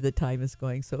can't believe the time is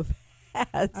going so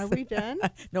fast. Are we done?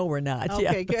 No, we're not.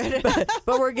 Okay, good.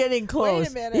 But we're getting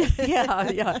close. Wait a minute.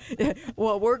 Yeah.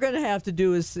 What we're going to have to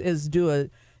do is do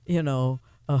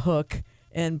a hook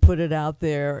and put it out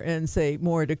there and say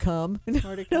more to come.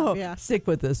 More to come, yeah. Stick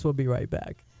with us. We'll be right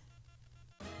back.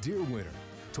 Dear winner,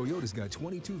 Toyota's got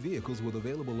 22 vehicles with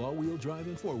available all-wheel drive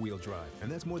and four-wheel drive, and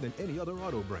that's more than any other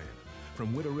auto brand.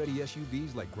 From winter-ready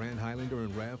SUVs like Grand Highlander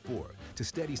and RAV4 to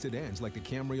steady sedans like the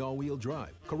Camry all-wheel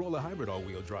drive, Corolla Hybrid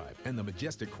all-wheel drive, and the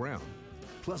Majestic Crown.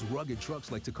 Plus rugged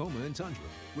trucks like Tacoma and Tundra.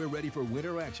 We're ready for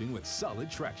winter action with solid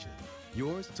traction.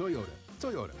 Yours, Toyota.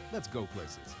 Toyota, let's go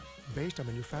places. Based on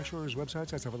manufacturer's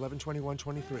websites as of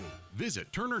 11/21/23. Visit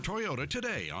Turner Toyota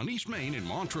today on East Main in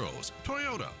Montrose.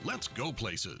 Toyota, let's go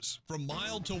places. From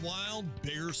mild to wild,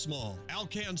 big or small,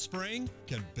 Alcan Spring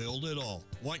can build it all.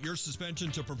 Want your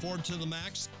suspension to perform to the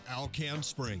max? Alcan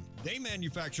Spring. They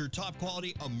manufacture top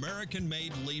quality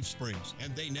American-made leaf springs,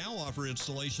 and they now offer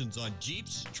installations on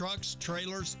Jeeps, trucks,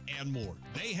 trailers, and more.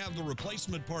 They have the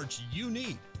replacement parts you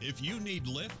need. If you need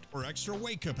lift or extra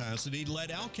weight capacity,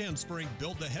 let Alcan Spring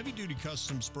build the heavy-duty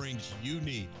custom springs you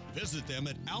need. Visit them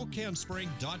at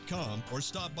alcanspring.com or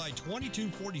stop by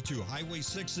 2242 Highway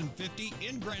 6 and 50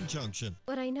 in Grand Junction.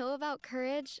 What I know about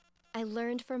courage, I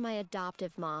learned from my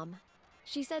adoptive mom.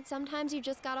 She said sometimes you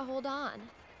just gotta hold on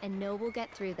and know we'll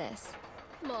get through this.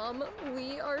 Mom,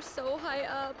 we are so high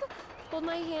up. Hold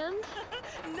my hand.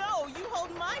 No, you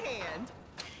hold my hand.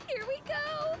 Here we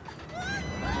go.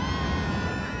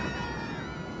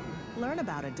 Learn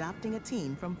about adopting a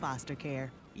teen from foster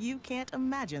care. You can't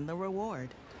imagine the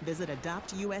reward. Visit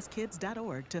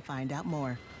adoptuskids.org to find out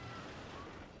more.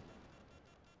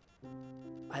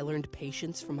 I learned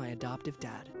patience from my adoptive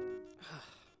dad.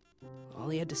 All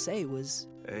he had to say was,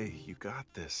 "Hey, you got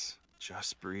this.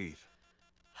 Just breathe."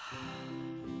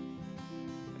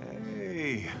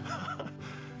 Hey,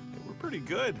 we're pretty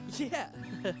good. Yeah.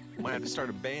 Might have to start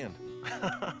a band.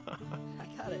 I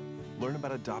got it. Learn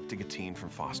about adopting a teen from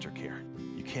foster care.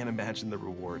 You can't imagine the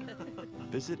reward.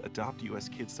 Visit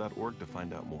adoptuskids.org to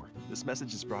find out more. This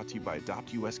message is brought to you by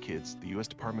Adopt US Kids, the U.S.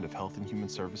 Department of Health and Human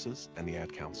Services, and the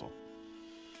Ad Council.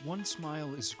 One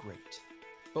smile is great,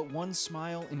 but one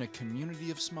smile in a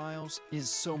community of smiles is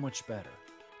so much better.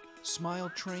 Smile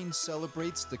Train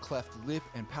celebrates the cleft lip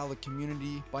and palate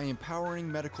community by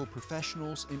empowering medical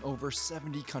professionals in over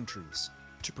 70 countries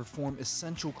to perform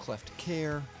essential cleft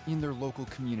care in their local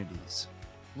communities.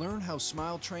 Learn how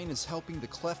Smile Train is helping the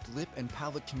cleft lip and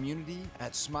palate community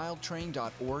at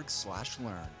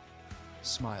smiletrain.org/learn.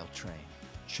 Smile Train,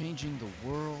 changing the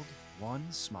world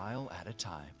one smile at a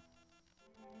time.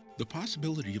 The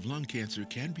possibility of lung cancer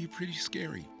can be pretty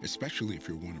scary, especially if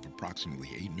you're one of approximately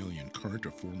 8 million current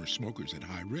or former smokers at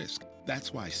high risk.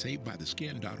 That's why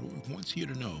SaveByTheScan.org wants you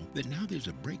to know that now there's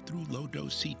a breakthrough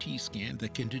low-dose CT scan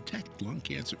that can detect lung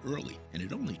cancer early, and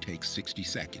it only takes 60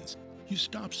 seconds. You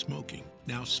stop smoking,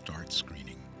 now start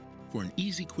screening. For an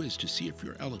easy quiz to see if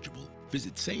you're eligible,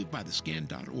 visit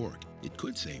SaveByTheScan.org. It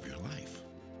could save your life.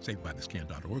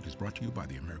 SaveByTheScan.org is brought to you by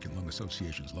the American Lung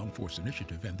Association's Lung Force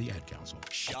Initiative and the Ad Council.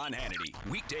 Sean Hannity,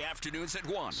 weekday afternoons at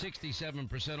 1.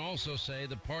 67% also say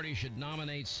the party should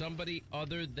nominate somebody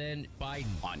other than Biden.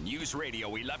 On News Radio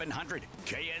 1100,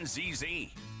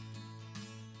 KNZZ.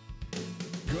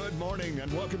 Good morning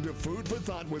and welcome to Food for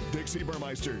Thought with Dixie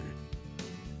Burmeister.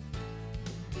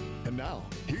 And now,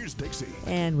 here's Dixie.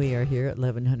 And we are here at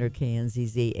 1100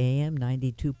 KNZZ AM,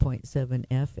 92.7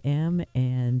 FM,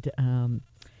 and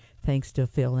thanks to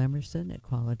Phil Emerson at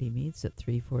Quality Meats at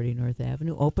 340 North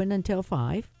Avenue. Open until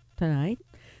 5 tonight,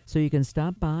 so you can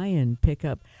stop by and pick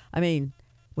up. I mean,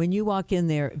 when you walk in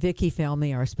there, Vicki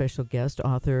Felmy, our special guest,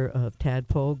 author of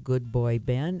Tadpole, Good Boy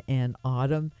Ben, and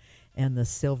Autumn and the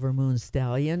Silver Moon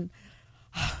Stallion,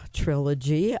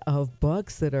 trilogy of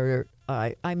books that are,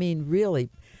 I mean,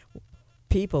 really,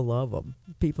 people love them.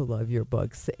 People love your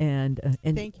books. And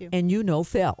Thank you. And you know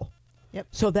Phil. Yep.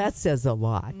 So that says a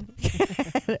lot.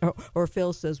 Mm-hmm. or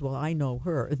Phil says, well, I know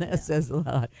her. And that says a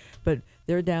lot. But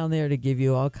they're down there to give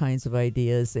you all kinds of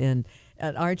ideas. And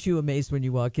aren't you amazed when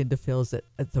you walk into Phil's at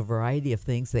the variety of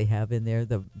things they have in there,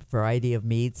 the variety of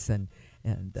meats and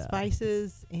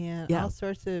spices and all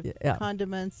sorts of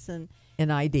condiments and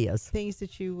ideas, things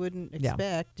that you wouldn't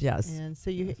expect. Yes. And so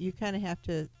you kind of have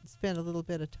to spend a little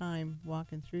bit of time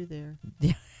walking through there.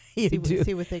 Yeah, you do.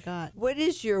 See what they got. What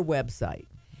is your website?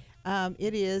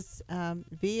 It is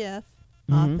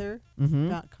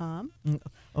vfauthor.com.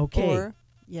 Okay. Or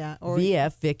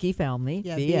VF Vicki Felmy.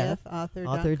 Yeah,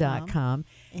 vfauthor.com.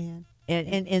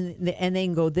 And they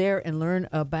can go there and learn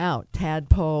about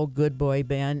Tadpole, Good Boy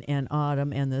Ben, and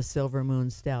Autumn, and the Silver Moon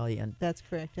Stallion. That's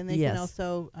correct. And they can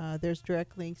also, there's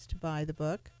direct links to buy the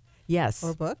book. Yes.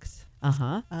 Or books.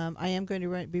 Uh-huh. I am going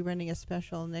to be running a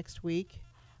special next week.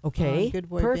 Okay. Good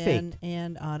Boy Ben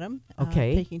and Autumn.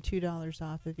 Okay. Taking $2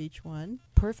 off of each one.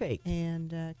 Perfect. And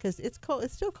because it's cold,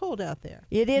 it's still cold out there.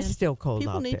 It is still cold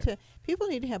out there. People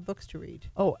need to have books to read.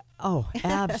 Oh,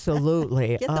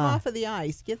 absolutely. Get them off of the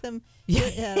ice. Get them.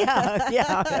 Get them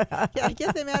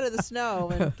out of the snow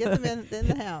and get them in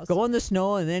the house. Go in the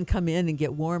snow and then come in and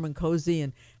get warm and cozy.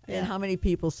 And how many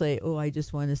people say, "Oh, I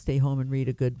just want to stay home and read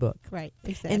a good book." Right.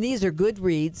 Exactly. And these are good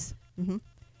reads,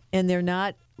 and they're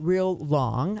not real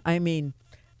long. I mean,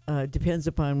 depends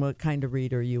upon what kind of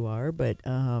reader you are, but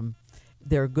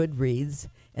they're good reads,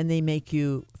 and they make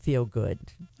you feel good.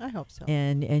 I hope so.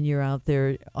 And you're out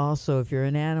there also, if you're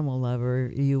an animal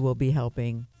lover, you will be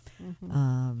helping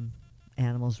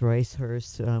Animals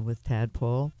Racehurst with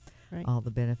Tadpole. Right. All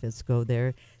the benefits go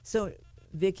there. So,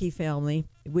 Vicki family,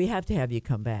 we have to have you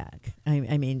come back.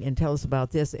 I mean, and tell us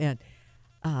about this. And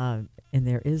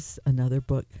there is another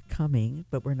book coming,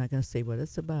 but we're not going to say what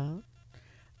it's about.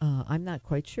 I'm not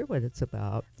quite sure what it's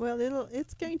about. Well,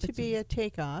 it's going to be a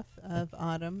takeoff of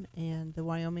Autumn and the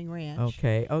Wyoming Ranch.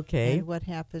 Okay. And what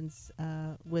happens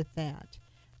with that.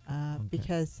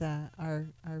 Because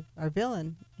our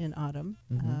villain in Autumn,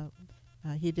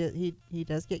 he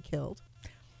does get killed.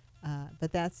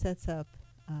 But that sets up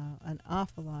an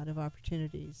awful lot of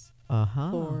opportunities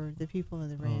for the people in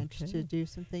the ranch to do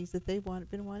some things that they've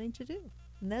been wanting to do.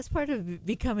 And that's part of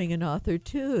becoming an author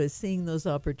too, is seeing those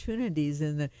opportunities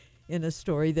in a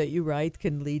story that you write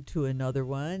can lead to another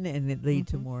one, and it lead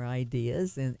to more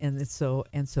ideas, and so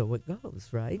it goes,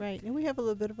 right? Right, and we have a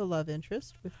little bit of a love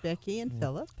interest with Becky and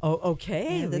Philip. Oh,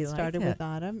 okay. And that started with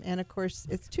Autumn, and of course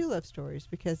it's two love stories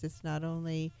because it's not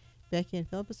only Becky and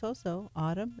Philip, it's also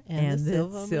Autumn and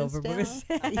the Silver Moon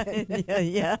Stallion.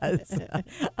 Yes,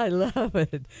 I love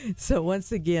it. So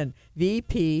once again,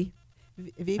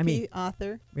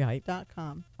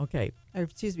 VPauthor.com. Okay. Or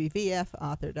excuse me,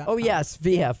 VFauthor.com. Oh, yes,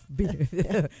 VF.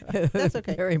 That's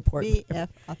okay. Very important.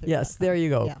 VFauthor.com. Yes, there you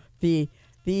go. Yeah.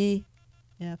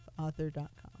 VFauthor.com.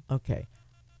 Okay.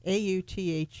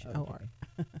 AUTHOR. Okay.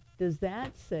 Does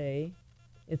that say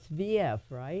it's VF,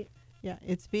 right? Yeah,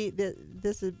 it's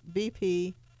this is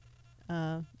VP,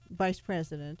 Vice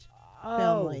President.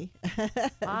 Family.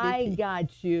 I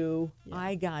got you. Yeah.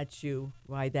 I got you.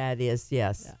 Why that is,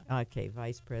 yes. Yeah. Okay,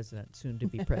 Vice President, soon to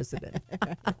be President.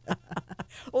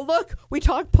 Well, look, we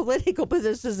talk political, but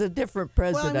this is a different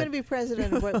president. Well, I'm going to be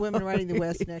president of Women Writing the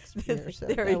West next year. So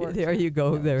there you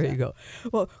go. There you go.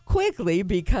 Well, quickly,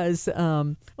 because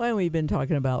we've been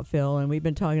talking about Phil, and we've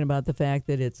been talking about the fact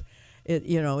that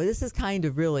this is kind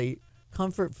of really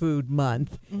comfort food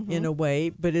month in a way,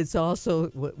 but it's also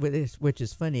which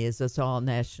is funny is it's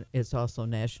also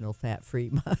National Fat Free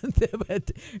Month,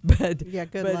 but yeah,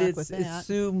 good luck with that.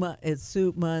 It's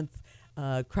soup month.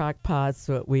 Crock pots,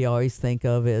 what we always think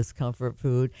of as comfort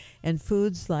food, and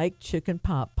foods like chicken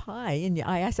pot pie. And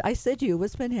I said to you,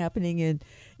 what's been happening in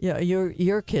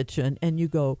your kitchen? And you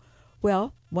go,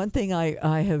 well, one thing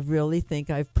I have really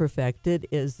think I've perfected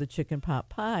is the chicken pot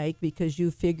pie, because you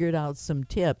figured out some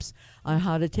tips on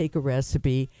how to take a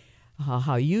recipe,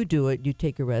 how you do it. You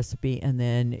take a recipe and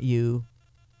then you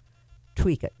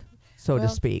tweak it, so to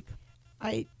speak.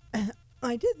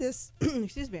 I did this,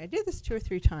 excuse me, I did this 2 or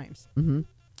 3 times. Mm-hmm.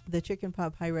 The chicken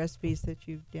pot pie recipes that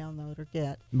you download or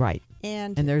get. Right.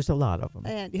 And there's a lot of them.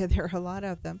 And yeah, there are a lot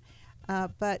of them.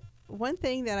 But one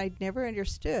thing that I'd never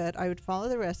understood, I would follow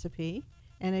the recipe,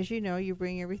 and as you know, you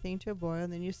bring everything to a boil,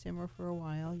 and then you simmer for a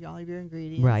while, all of your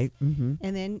ingredients. Right. Mm-hmm.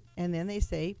 And then they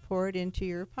say, pour it into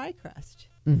your pie crust.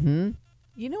 Mm-hmm.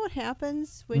 You know what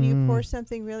happens when you pour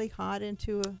something really hot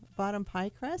into a bottom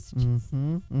pie crust?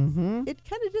 Mm-hmm. Mm-hmm. It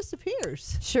kind of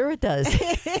disappears. Sure it does.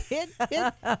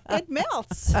 it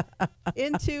melts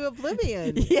into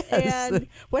oblivion. Yes. And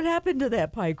what happened to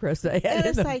that pie crust? And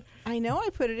it's like, I know I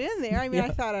put it in there. I mean, I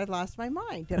thought I'd lost my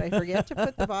mind. Did I forget to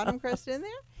put the bottom crust in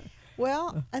there?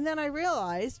 Well, and then I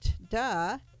realized,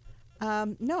 no,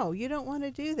 you don't want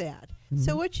to do that. Mm-hmm.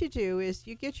 So what you do is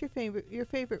you get your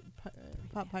favorite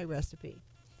pot pie recipe.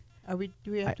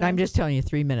 Do we have time? I'm just telling you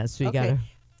 3 minutes, so you got to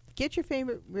get your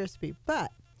favorite recipe.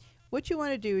 But what you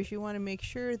want to do is you want to make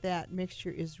sure that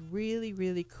mixture is really,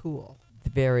 really cool.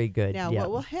 Very good. Now,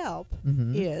 what will help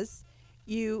is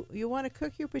you want to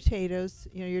cook your potatoes,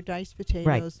 your diced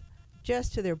potatoes,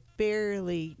 just till they're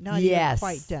barely, not even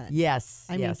quite done. Yes.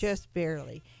 I mean, just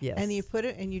barely. Yes. And you put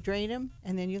it, and you drain them,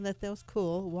 and then you let those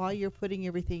cool while you're putting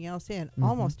everything else in,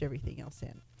 almost everything else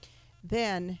in.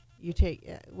 Then you take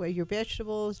your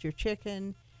vegetables, your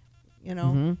chicken,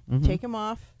 take them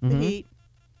off the heat.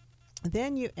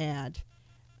 Then you add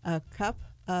a cup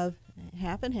of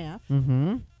half and half,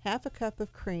 half a cup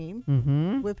of cream,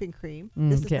 whipping cream.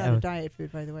 This is not a diet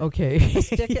food, by the way. Okay.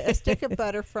 a stick of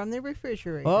butter from the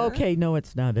refrigerator. Okay, no,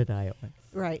 it's not a diet one.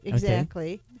 Right,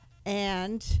 exactly. Okay.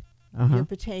 And your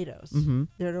potatoes.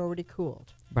 They're already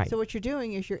cooled. Right. So what you're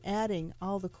doing is you're adding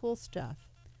all the cool stuff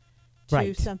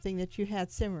to something that you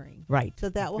had simmering. Right. So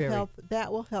that will help.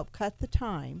 That will help cut the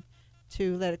time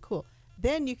to let it cool.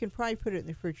 Then you can probably put it in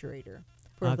the refrigerator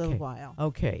for a little while.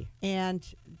 Okay. And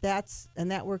that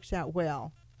works out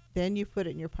well. Then you put it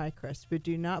in your pie crust, but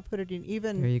do not put it in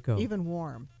even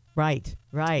warm. Right.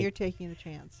 You're taking a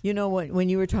chance. You know what? When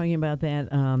you were talking about that,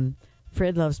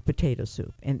 Fred loves potato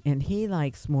soup, and he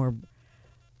likes more.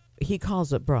 He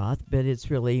calls it broth, but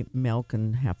it's really milk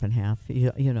and half,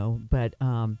 you know. But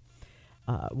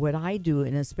what I do,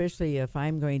 and especially if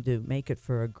I'm going to make it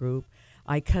for a group,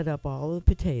 I cut up all the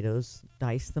potatoes,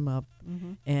 dice them up,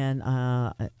 and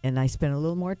I spend a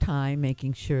little more time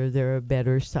making sure they're a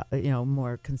better,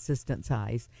 more consistent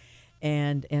size,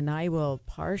 and I will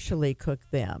partially cook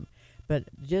them, but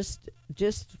just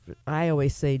I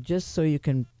always say just so you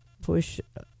can push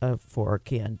a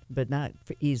fork in, but not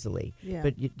easily. Yeah.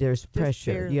 But there's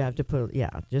pressure. Barely. You have to put,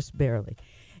 just barely.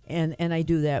 And I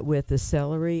do that with the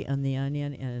celery and the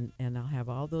onion, and I'll have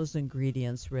all those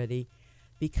ingredients ready,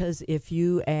 because if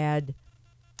you add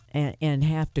and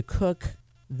have to cook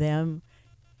them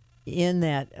in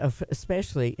that,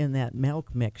 especially in that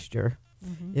milk mixture,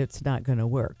 it's not going to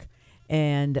work.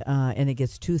 And it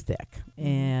gets too thick,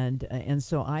 and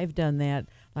so I've done that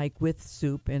like with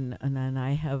soup, and then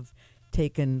I have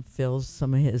taken Phil's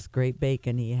some of his great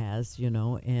bacon he has,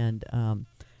 and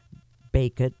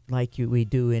bake it like we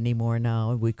do anymore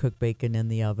now. We cook bacon in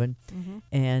the oven,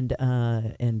 and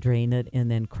drain it, and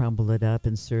then crumble it up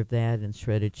and serve that, and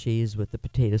shredded cheese with the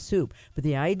potato soup. But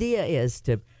the idea is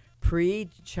to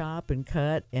pre-chop and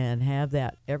cut and have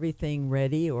that everything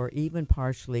ready, or even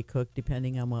partially cooked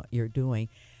depending on what you're doing.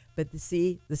 But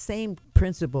see, the same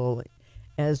principle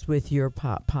as with your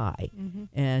pot pie.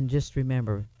 And just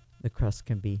remember, the crust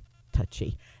can be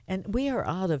touchy. And we are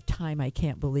out of time. I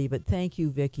can't believe it. Thank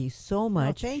you, Vicki, so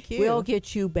much. Thank you. We'll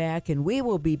get you back, and we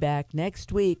will be back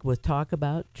next week with Talk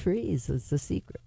About Trees. It's a secret.